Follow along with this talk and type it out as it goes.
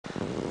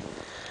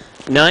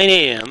9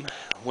 a.m.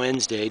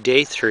 Wednesday,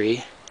 day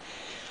 3.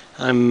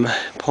 I'm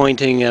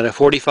pointing at a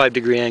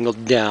 45-degree angle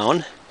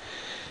down,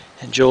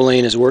 and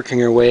Jolene is working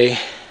her way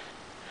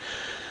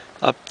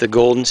up the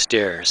golden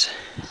stairs.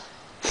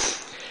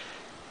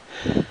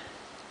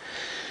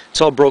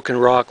 It's all broken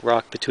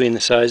rock between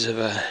the size of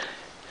a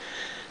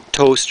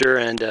toaster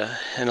and a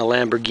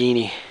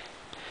Lamborghini,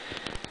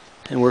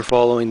 and we're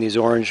following these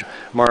orange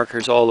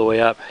markers all the way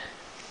up.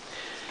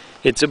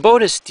 It's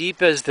about as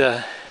steep as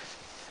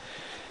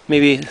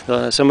maybe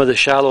some of the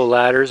shallow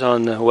ladders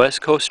on the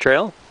West Coast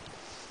Trail.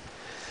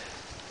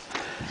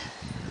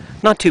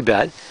 Not too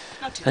bad.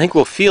 I think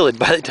we'll feel it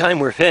by the time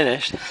we're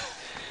finished.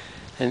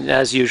 And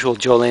as usual,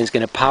 Jolene's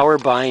going to power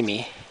by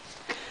me,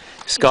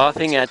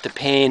 scoffing at the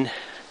pain.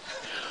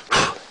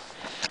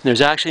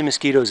 There's actually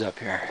mosquitoes up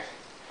here.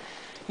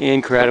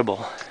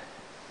 Incredible.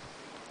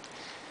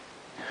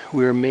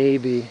 We're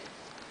maybe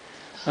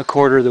a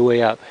quarter of the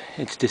way up.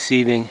 It's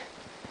deceiving.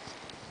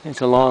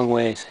 It's a long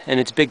ways, and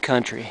it's big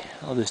country.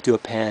 I'll just do a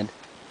pan.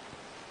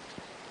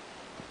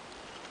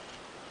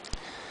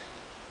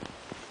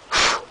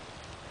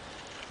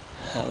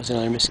 That was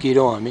another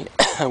mosquito on me.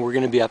 We're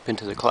going to be up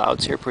into the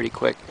clouds here pretty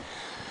quick.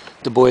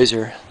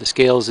 The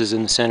scales is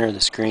in the center of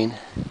the screen.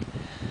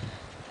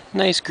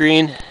 Nice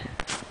green.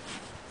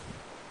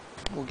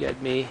 Will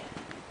get me.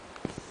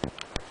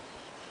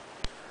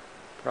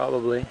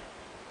 Probably.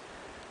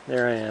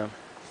 There I am.